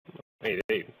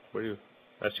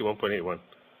I see 1.81.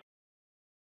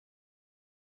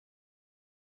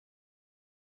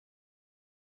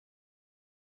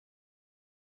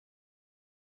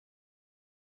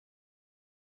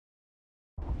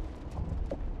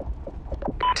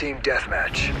 Team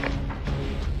deathmatch.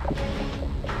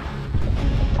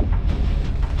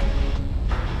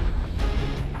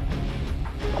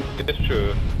 It's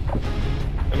true.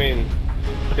 I mean,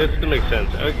 this makes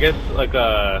sense. I guess like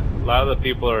a lot of the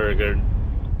people are good,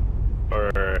 or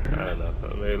I don't know.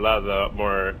 I mean, a lot of the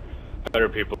more better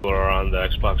people are on the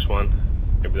Xbox One.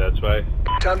 Maybe that's why.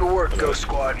 Time to work, Ghost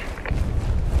Squad.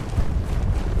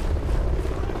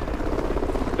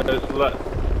 There's a lot.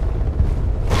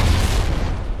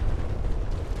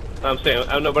 I'm saying,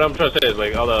 I know, but I'm trying to say is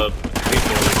like all the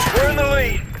people. We're in the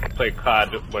lead. Play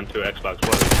COD went to Xbox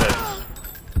One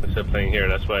instead of playing here.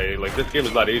 That's why, like, this game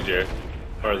is a lot easier.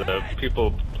 Or the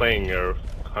people playing are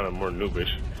kind of more noobish.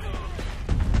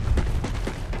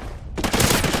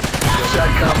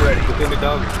 SATCOM ready. It's gonna be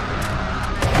dumb.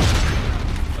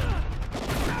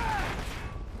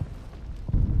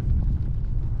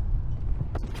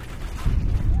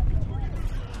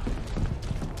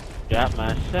 Got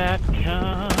my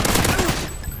SATCOM.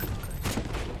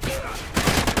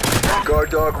 Guard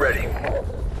dog ready.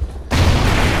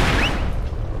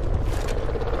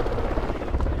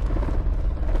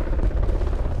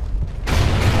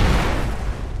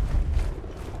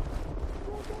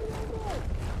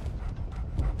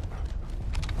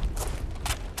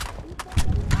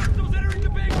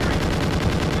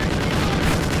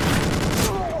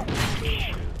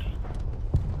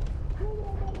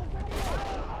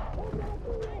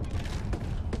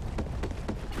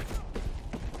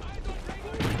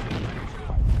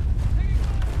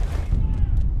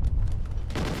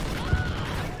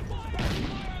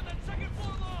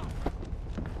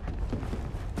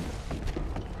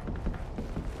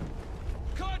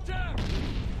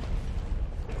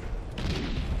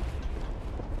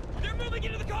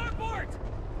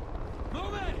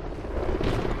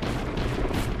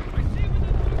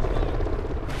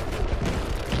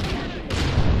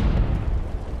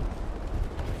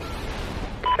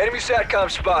 Enemy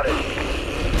SATCOM spotted.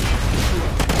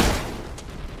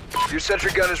 Your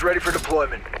sentry gun is ready for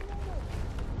deployment.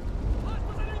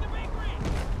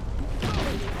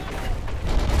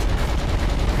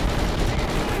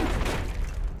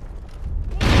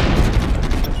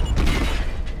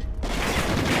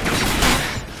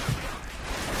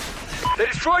 They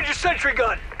destroyed your sentry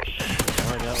gun!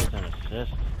 Oh, that was an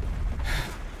assist.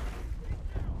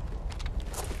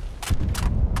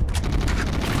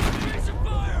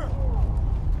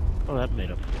 Oh, that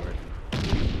made up for it.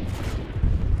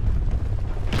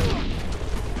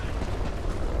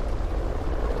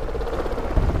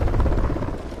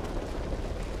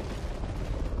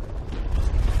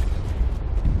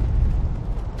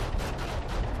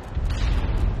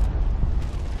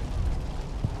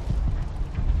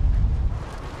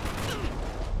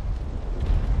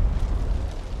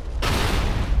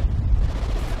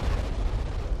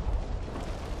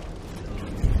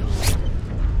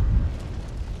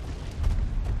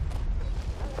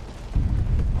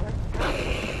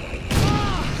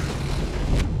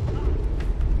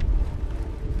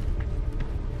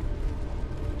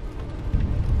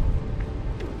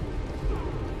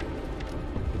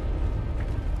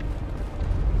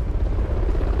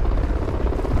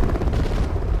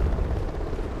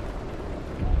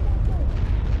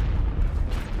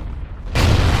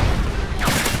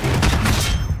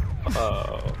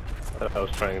 I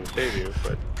was trying to save you,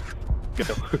 but you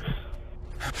know.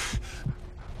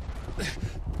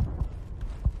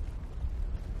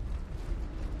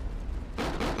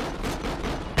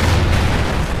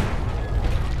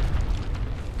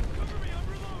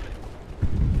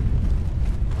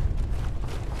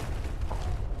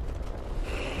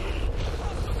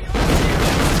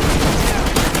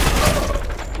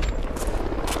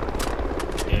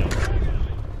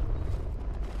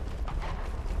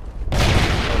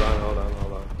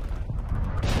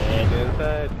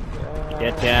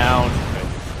 Get down.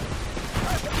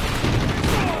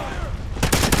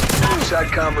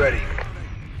 SATCOM ready.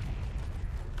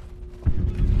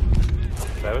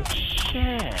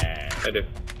 Shit. I do.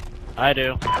 I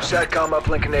do. SATCOM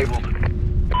uplink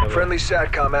enabled. Friendly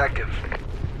SATCOM active.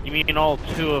 You mean all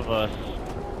two of us,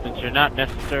 since you're not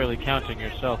necessarily counting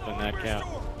yourself in that count.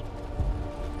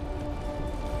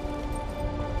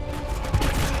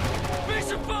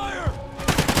 Face of fire!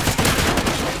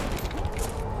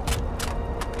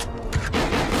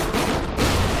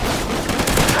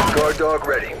 Guard dog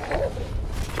ready.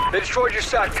 They destroyed your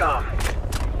SATCOM.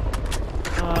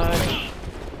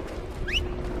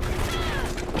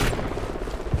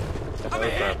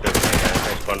 that's not good.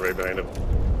 I spawned right behind him.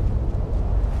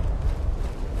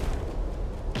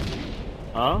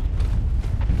 Huh?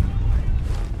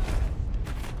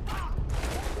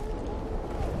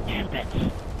 Damn it.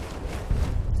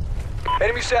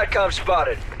 Enemy SATCOM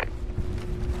spotted.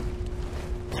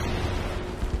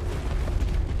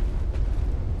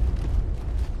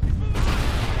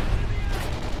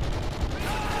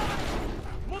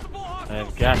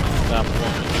 I've got to stop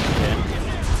walking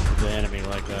the enemy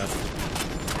like that.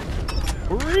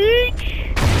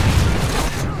 Reach!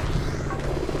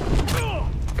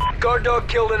 Guard dog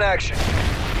killed in action.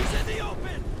 He's in the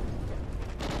open!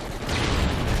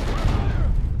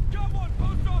 Got one,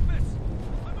 post office!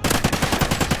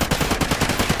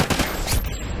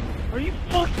 Are you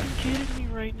fucking kidding me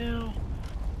right now?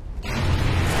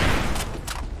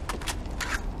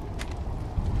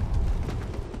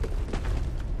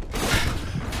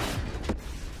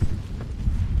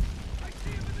 I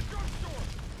see him in the drugstore!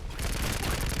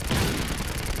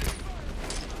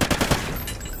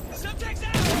 Subject's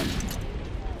out!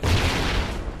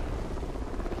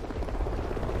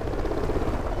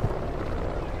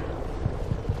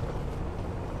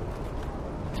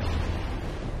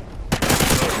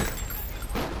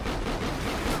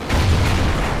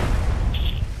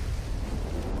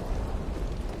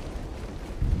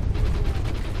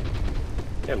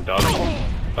 Damn dog.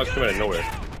 Fuck him out of nowhere.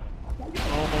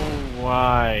 Oh,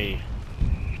 why?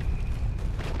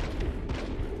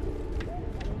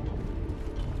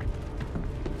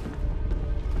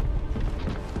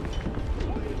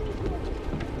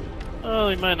 Well,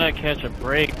 he might not catch a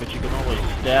break, but you can always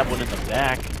stab one in the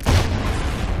back.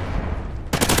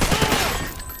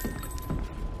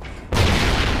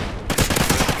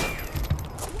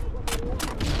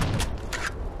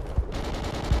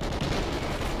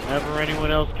 Whenever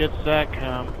anyone else gets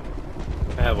SATCOM.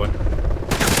 I have one.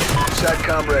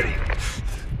 SATCOM ready.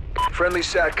 Friendly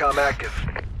SATCOM active.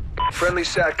 Friendly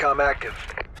SATCOM active.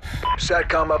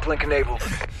 SATCOM uplink enabled.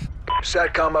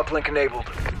 SATCOM uplink enabled.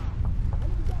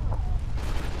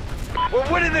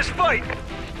 We're winning this fight!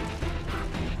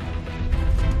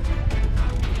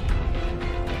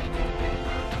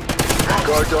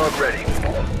 Guard dog ready.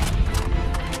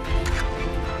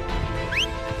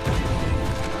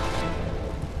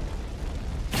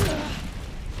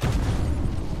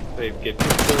 They get to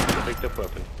pick up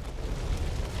weapon.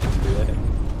 Do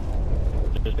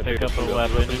that. Just pick up a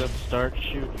weapon and start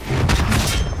shooting.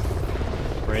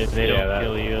 Afraid they Yeah, don't that-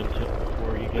 kill you until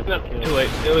before you get No, the kill. too late.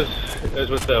 It was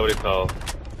with what do you call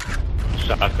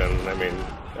shotgun. I mean,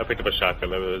 I picked up a shotgun.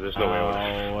 There's no way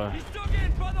I would. He's dug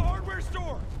in by the hardware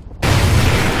store!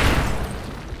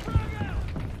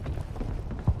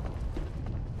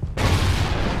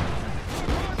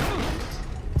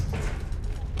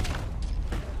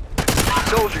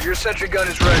 Soldier, your sentry gun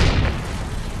is ready.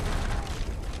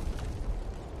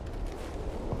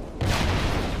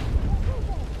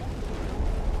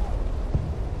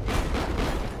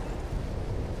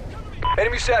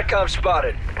 Enemy SATCOM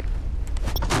spotted.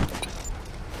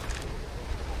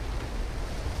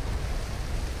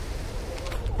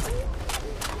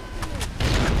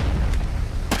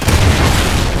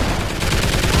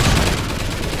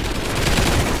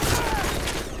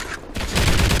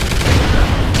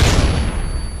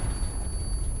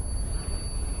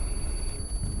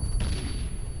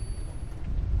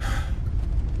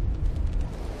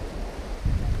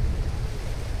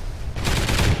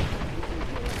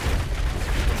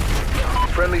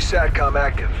 Friendly SATCOM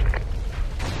active.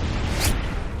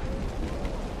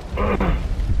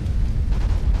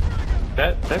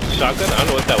 That shotgun? I don't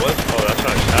know what that was. Oh, that's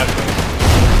not a shotgun.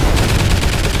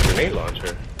 It's a grenade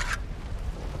launcher.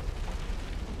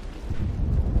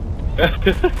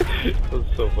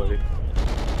 That's so funny.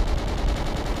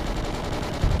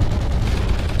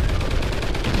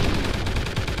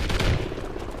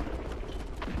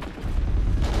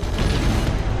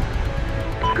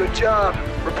 Good job.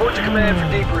 Report to command for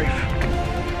debrief.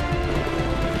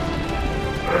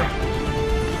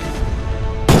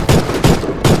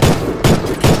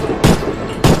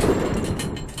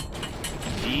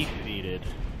 Defeated.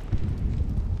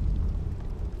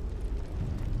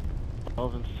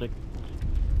 12 and 6.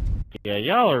 Yeah,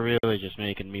 y'all are really just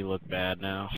making me look bad now.